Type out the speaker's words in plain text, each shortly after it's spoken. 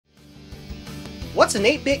What's an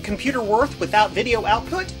 8-bit computer worth without video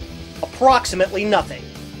output? Approximately nothing.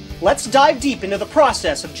 Let's dive deep into the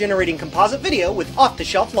process of generating composite video with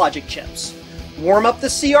off-the-shelf logic chips. Warm up the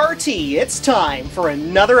CRT, it's time for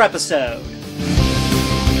another episode.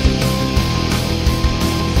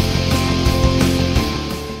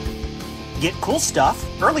 Get cool stuff,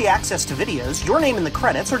 early access to videos, your name in the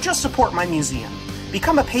credits, or just support my museum.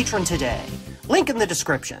 Become a patron today. Link in the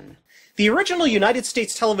description. The original United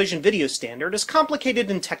States television video standard is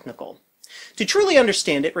complicated and technical. To truly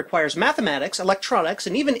understand it requires mathematics, electronics,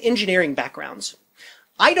 and even engineering backgrounds.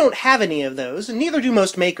 I don't have any of those, and neither do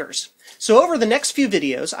most makers. So over the next few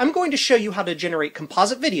videos, I'm going to show you how to generate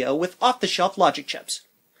composite video with off-the-shelf logic chips.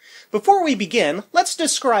 Before we begin, let's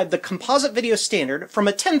describe the composite video standard from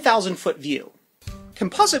a 10,000-foot view.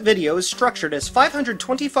 Composite video is structured as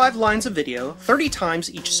 525 lines of video, 30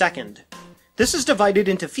 times each second. This is divided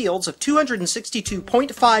into fields of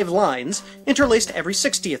 262.5 lines, interlaced every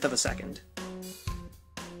 60th of a second.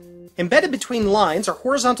 Embedded between lines are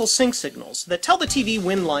horizontal sync signals that tell the TV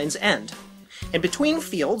when lines end. And between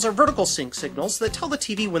fields are vertical sync signals that tell the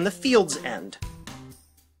TV when the fields end.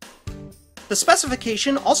 The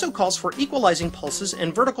specification also calls for equalizing pulses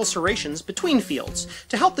and vertical serrations between fields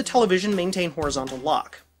to help the television maintain horizontal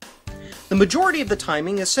lock. The majority of the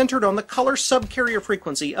timing is centered on the color subcarrier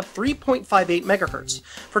frequency of 3.58 MHz,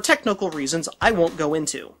 for technical reasons I won't go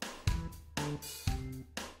into.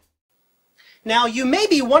 Now you may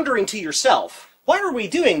be wondering to yourself, why are we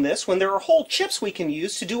doing this when there are whole chips we can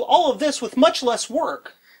use to do all of this with much less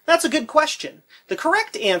work? That's a good question. The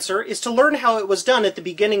correct answer is to learn how it was done at the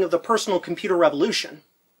beginning of the personal computer revolution.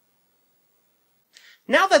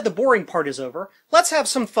 Now that the boring part is over, let's have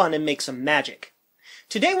some fun and make some magic.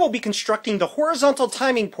 Today we'll be constructing the horizontal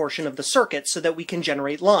timing portion of the circuit so that we can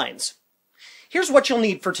generate lines. Here's what you'll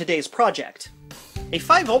need for today's project. A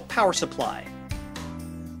 5-volt power supply,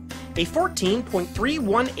 a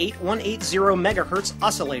 14.318180 MHz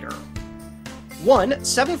oscillator, one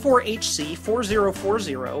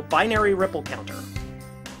 74HC4040 binary ripple counter,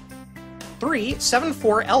 3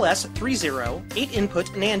 74LS30 8-input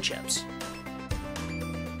NAND chips,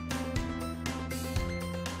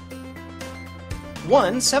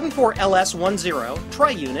 one 74LS10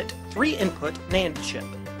 tri-unit 3-input NAND chip,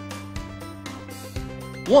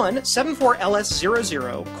 one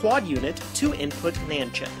 74LS00 quad-unit 2-input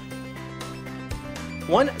NAND chip,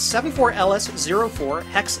 one 74LS04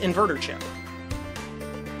 hex inverter chip,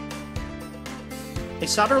 a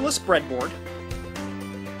solderless breadboard,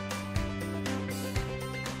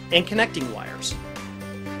 and connecting wires.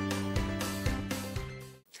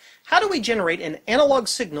 How do we generate an analog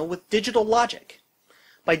signal with digital logic?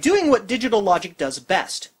 By doing what digital logic does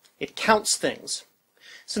best. It counts things.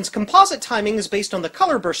 Since composite timing is based on the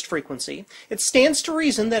color burst frequency, it stands to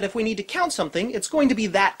reason that if we need to count something, it's going to be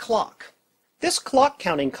that clock. This clock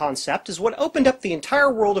counting concept is what opened up the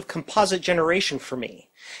entire world of composite generation for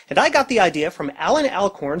me. And I got the idea from Alan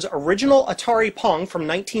Alcorn's original Atari Pong from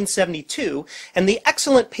 1972 and the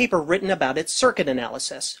excellent paper written about its circuit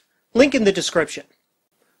analysis. Link in the description.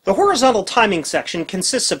 The horizontal timing section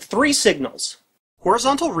consists of 3 signals.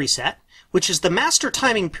 Horizontal reset, which is the master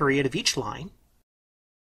timing period of each line.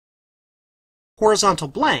 Horizontal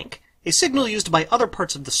blank, a signal used by other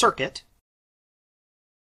parts of the circuit.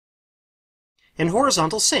 And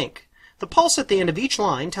horizontal sync, the pulse at the end of each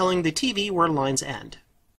line telling the TV where lines end.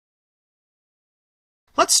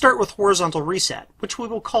 Let's start with horizontal reset, which we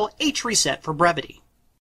will call H reset for brevity.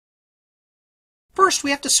 First,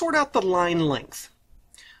 we have to sort out the line length.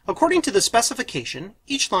 According to the specification,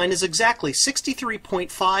 each line is exactly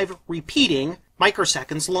 63.5 repeating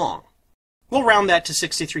microseconds long. We'll round that to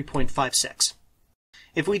 63.56.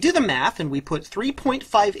 If we do the math and we put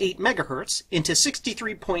 3.58 MHz into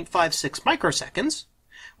 63.56 microseconds,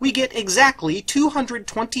 we get exactly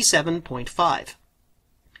 227.5.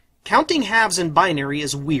 Counting halves in binary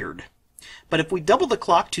is weird, but if we double the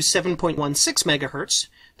clock to 7.16 MHz,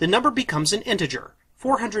 the number becomes an integer,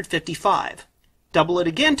 455. Double it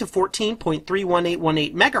again to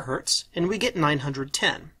 14.31818 MHz, and we get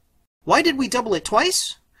 910. Why did we double it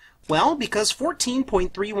twice? Well, because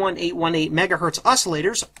 14.31818 MHz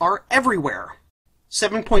oscillators are everywhere.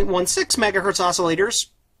 7.16 MHz oscillators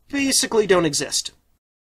basically don't exist.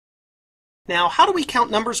 Now, how do we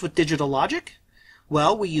count numbers with digital logic?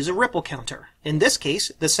 Well, we use a ripple counter. In this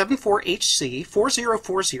case, the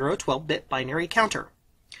 74HC4040 12-bit binary counter.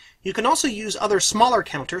 You can also use other smaller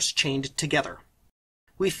counters chained together.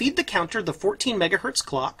 We feed the counter the 14 MHz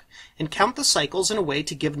clock and count the cycles in a way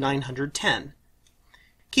to give 910.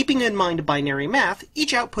 Keeping in mind binary math,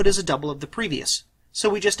 each output is a double of the previous,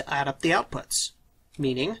 so we just add up the outputs,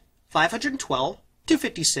 meaning 512,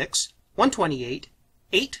 256, 128,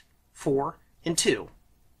 8, 4, and 2.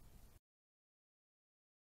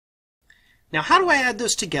 Now how do I add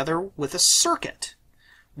those together with a circuit?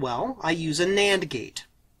 Well, I use a NAND gate.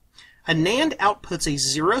 A NAND outputs a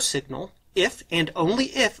 0 signal if and only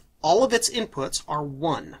if all of its inputs are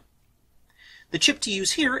 1. The chip to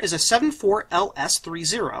use here is a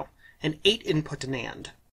 74LS30, an 8-input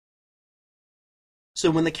NAND. So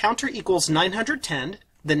when the counter equals 910,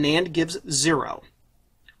 the NAND gives 0.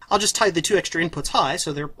 I'll just tie the two extra inputs high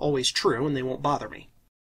so they're always true and they won't bother me.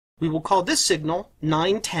 We will call this signal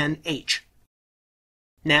 910H.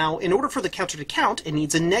 Now, in order for the counter to count, it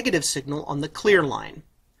needs a negative signal on the clear line.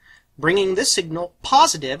 Bringing this signal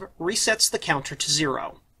positive resets the counter to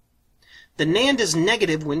 0. The NAND is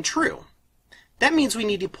negative when true. That means we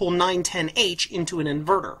need to pull 910H into an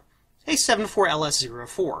inverter, a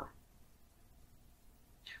 74LS04.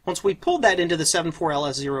 Once we pull that into the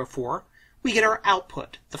 74LS04, we get our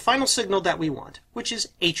output, the final signal that we want, which is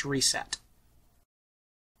H reset.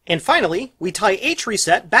 And finally, we tie H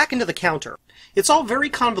reset back into the counter. It's all very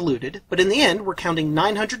convoluted, but in the end, we're counting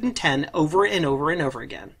 910 over and over and over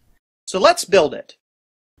again. So let's build it.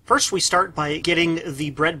 First, we start by getting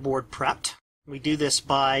the breadboard prepped. We do this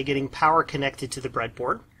by getting power connected to the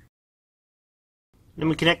breadboard. Then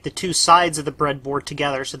we connect the two sides of the breadboard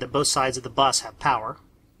together so that both sides of the bus have power.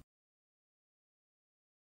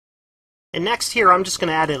 And next here, I'm just going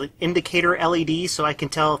to add an indicator LED so I can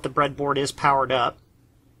tell if the breadboard is powered up.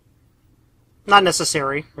 Not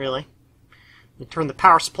necessary, really. You turn the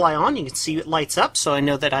power supply on, you can see it lights up, so I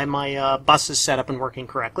know that my bus is set up and working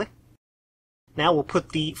correctly. Now we'll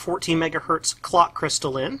put the 14 megahertz clock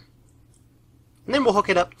crystal in. And then we'll hook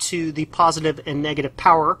it up to the positive and negative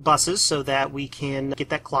power buses so that we can get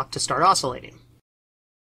that clock to start oscillating.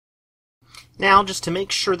 Now, just to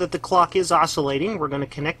make sure that the clock is oscillating, we're going to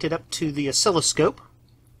connect it up to the oscilloscope.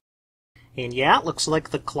 And yeah, it looks like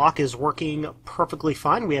the clock is working perfectly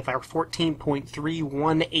fine. We have our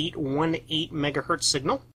 14.31818 megahertz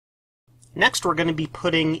signal. Next, we're going to be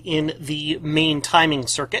putting in the main timing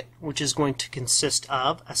circuit, which is going to consist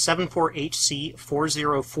of a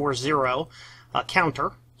 74HC4040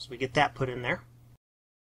 counter. So we get that put in there.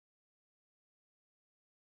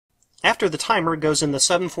 After the timer goes in the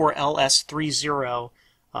 74LS30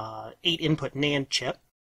 8-input NAND chip.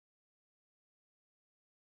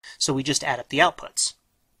 So we just add up the outputs.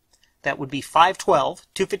 That would be 512,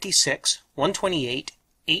 256, 128,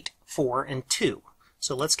 8, 4, and 2.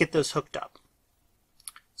 So let's get those hooked up.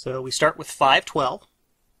 So we start with 512,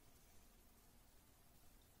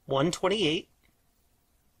 128,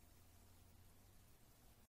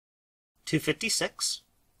 256.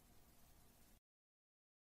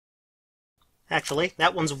 Actually,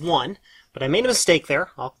 that one's 1, but I made a mistake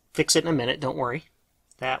there. I'll fix it in a minute, don't worry.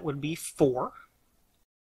 That would be 4,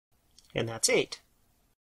 and that's 8.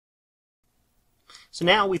 So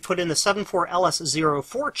now we put in the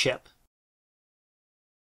 74LS04 chip.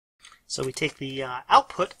 So we take the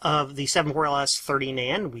output of the 74LS30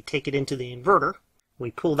 NAND, we take it into the inverter,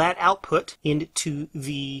 we pull that output into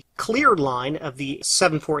the cleared line of the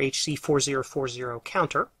 74HC4040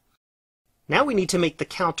 counter. Now we need to make the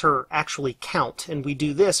counter actually count, and we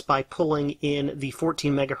do this by pulling in the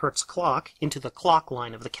 14 megahertz clock into the clock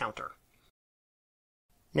line of the counter.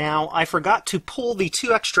 Now, I forgot to pull the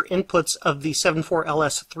two extra inputs of the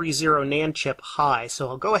 74LS30 NAND chip high, so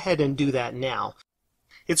I'll go ahead and do that now.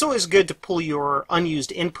 It's always good to pull your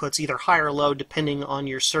unused inputs either high or low depending on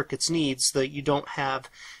your circuit's needs, so that you don't have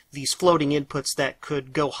these floating inputs that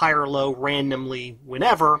could go high or low randomly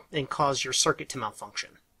whenever and cause your circuit to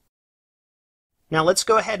malfunction. Now let's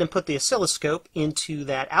go ahead and put the oscilloscope into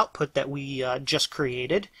that output that we just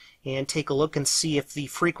created and take a look and see if the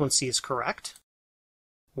frequency is correct.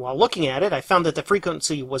 While looking at it, I found that the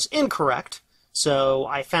frequency was incorrect, so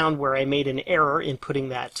I found where I made an error in putting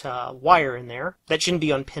that wire in there. That shouldn't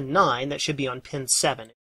be on pin 9, that should be on pin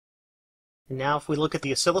 7. And now if we look at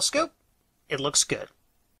the oscilloscope, it looks good.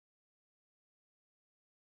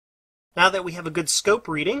 Now that we have a good scope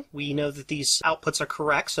reading, we know that these outputs are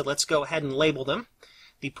correct, so let's go ahead and label them.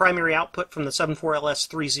 The primary output from the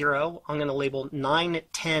 74LS30, I'm going to label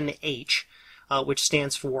 910H, which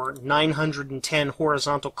stands for 910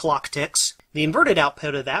 horizontal clock ticks. The inverted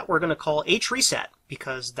output of that we're going to call H reset,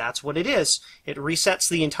 because that's what it is. It resets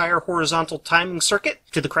the entire horizontal timing circuit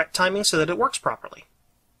to the correct timing so that it works properly.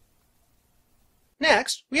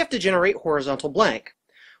 Next, we have to generate horizontal blank.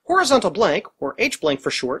 Horizontal blank, or Hblank for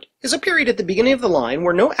short, is a period at the beginning of the line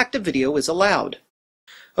where no active video is allowed.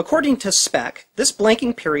 According to spec, this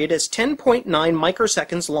blanking period is 10.9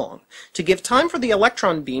 microseconds long to give time for the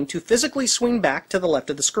electron beam to physically swing back to the left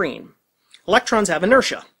of the screen. Electrons have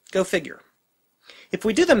inertia. Go figure. If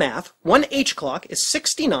we do the math, one H-clock is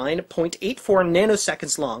 69.84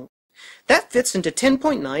 nanoseconds long. That fits into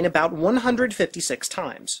 10.9 about 156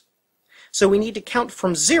 times. So we need to count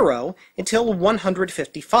from 0 until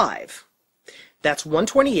 155. That's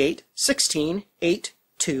 128, 16, 8,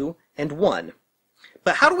 2, and 1.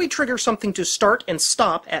 But how do we trigger something to start and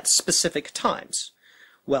stop at specific times?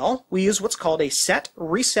 Well, we use what's called a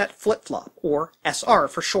set-reset flip-flop, or SR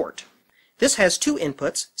for short. This has two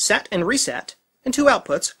inputs, set and reset, and two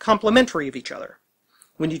outputs, complementary of each other.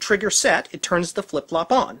 When you trigger set, it turns the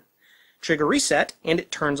flip-flop on. Trigger reset, and it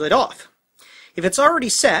turns it off. If it's already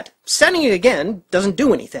set, setting it again doesn't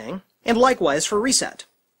do anything, and likewise for reset.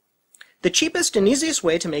 The cheapest and easiest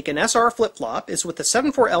way to make an SR flip-flop is with the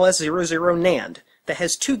 74LS00 NAND that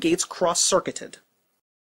has two gates cross-circuited.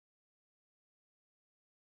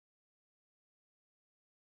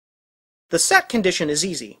 The set condition is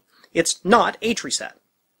easy. It's not H-reset.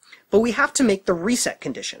 But we have to make the reset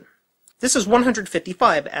condition. This is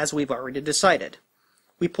 155 as we've already decided.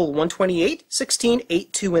 We pull 128, 16,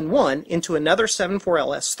 8, 2, and 1 into another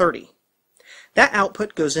 74LS30. That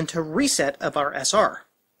output goes into reset of our SR.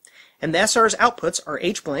 And the SR's outputs are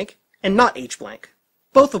Hblank and not Hblank,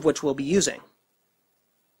 both of which we'll be using.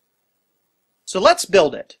 So let's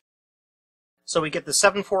build it. So we get the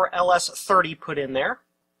 74LS30 put in there,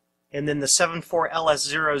 and then the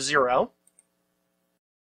 74LS00.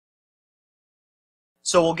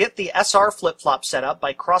 So we'll get the SR flip-flop set up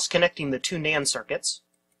by cross-connecting the two NAND circuits.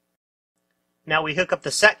 Now we hook up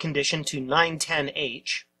the set condition to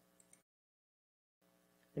 910H.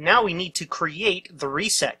 And now we need to create the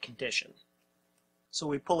reset condition. So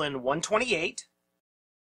we pull in 128,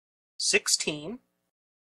 16,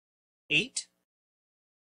 8,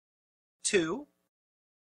 2,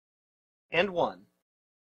 and 1.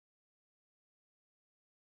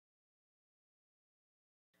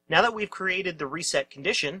 Now that we've created the reset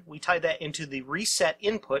condition, we tie that into the reset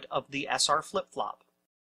input of the SR flip-flop.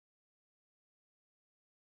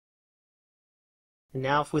 And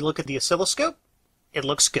now if we look at the oscilloscope, it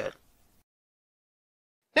looks good.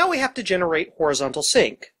 Now we have to generate horizontal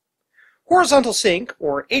sync. Horizontal sync,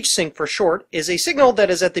 or Hsync for short, is a signal that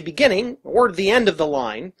is at the beginning or the end of the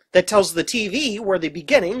line that tells the TV where the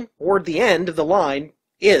beginning or the end of the line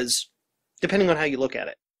is, depending on how you look at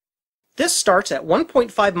it. This starts at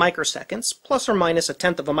 1.5 microseconds, plus or minus a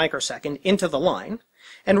tenth of a microsecond, into the line,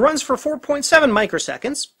 and runs for 4.7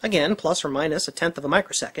 microseconds, again plus or minus a tenth of a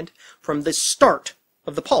microsecond, from the start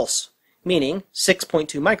of the pulse, meaning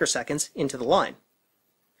 6.2 microseconds into the line.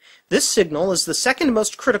 This signal is the second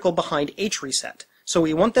most critical behind H-reset, so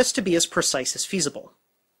we want this to be as precise as feasible.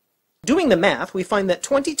 Doing the math, we find that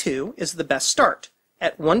 22 is the best start,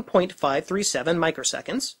 at 1.537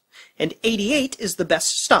 microseconds, and 88 is the best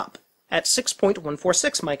stop, at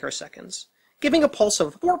 6.146 microseconds, giving a pulse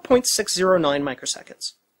of 4.609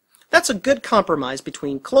 microseconds. That's a good compromise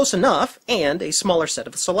between close enough and a smaller set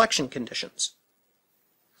of selection conditions.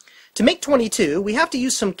 To make 22, we have to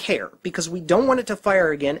use some care because we don't want it to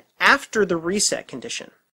fire again after the reset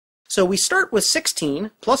condition. So we start with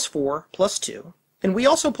 16 plus 4 plus 2, and we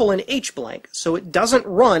also pull in Hblank so it doesn't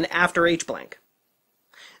run after Hblank.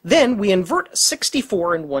 Then we invert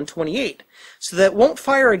 64 and 128, so that it won't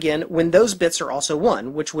fire again when those bits are also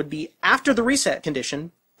 1, which would be after the reset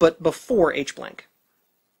condition, but before Hblank.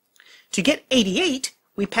 To get 88,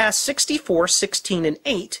 we pass 64, 16, and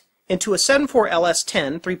 8 into a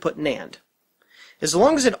 74LS10 3-put NAND. As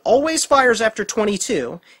long as it always fires after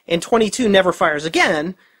 22, and 22 never fires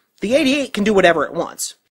again, the 88 can do whatever it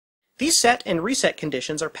wants. These set and reset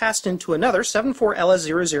conditions are passed into another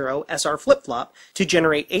 74LS00 SR flip-flop to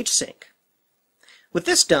generate Hsync. With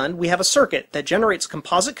this done, we have a circuit that generates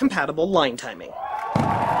composite-compatible line timing.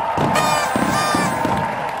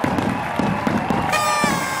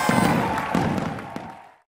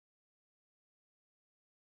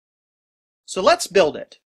 So let's build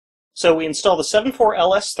it. So we install the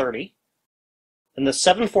 74LS30 and the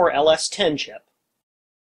 74LS10 chip.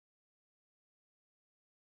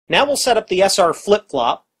 Now we'll set up the SR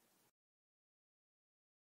flip-flop.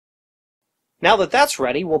 Now that that's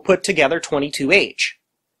ready, we'll put together 22H.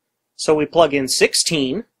 So we plug in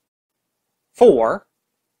 16, 4,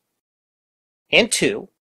 and 2,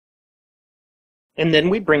 and then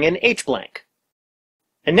we bring in Hblank.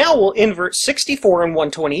 And now we'll invert 64 and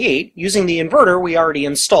 128 using the inverter we already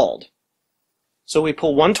installed. So we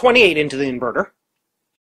pull 128 into the inverter,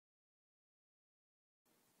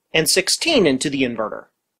 and 16 into the inverter.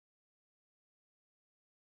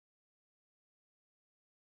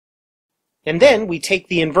 And then we take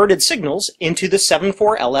the inverted signals into the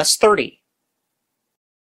 74LS30.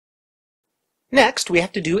 Next, we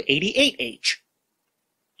have to do 88H.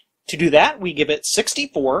 To do that, we give it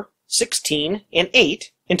 64, 16, and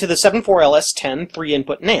 8 into the 74LS10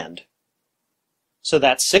 3-input NAND. So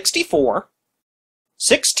that's 64,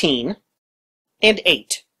 16, and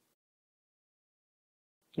 8.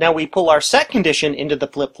 Now we pull our set condition into the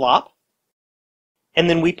flip-flop, and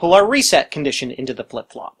then we pull our reset condition into the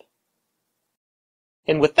flip-flop.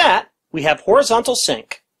 And with that, we have horizontal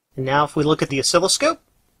sync. And now if we look at the oscilloscope,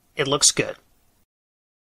 it looks good.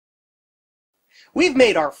 We've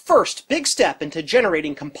made our first big step into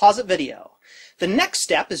generating composite video. The next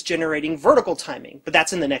step is generating vertical timing, but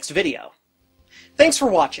that's in the next video. Thanks for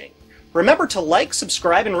watching. Remember to like,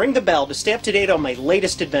 subscribe, and ring the bell to stay up to date on my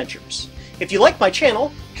latest adventures. If you like my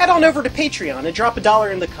channel, head on over to Patreon and drop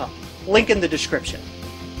 $1 in the cup. Link in the description.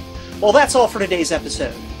 Well, that's all for today's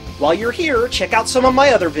episode. While you're here, check out some of my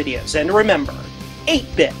other videos, and remember, 8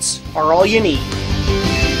 bits are all you need.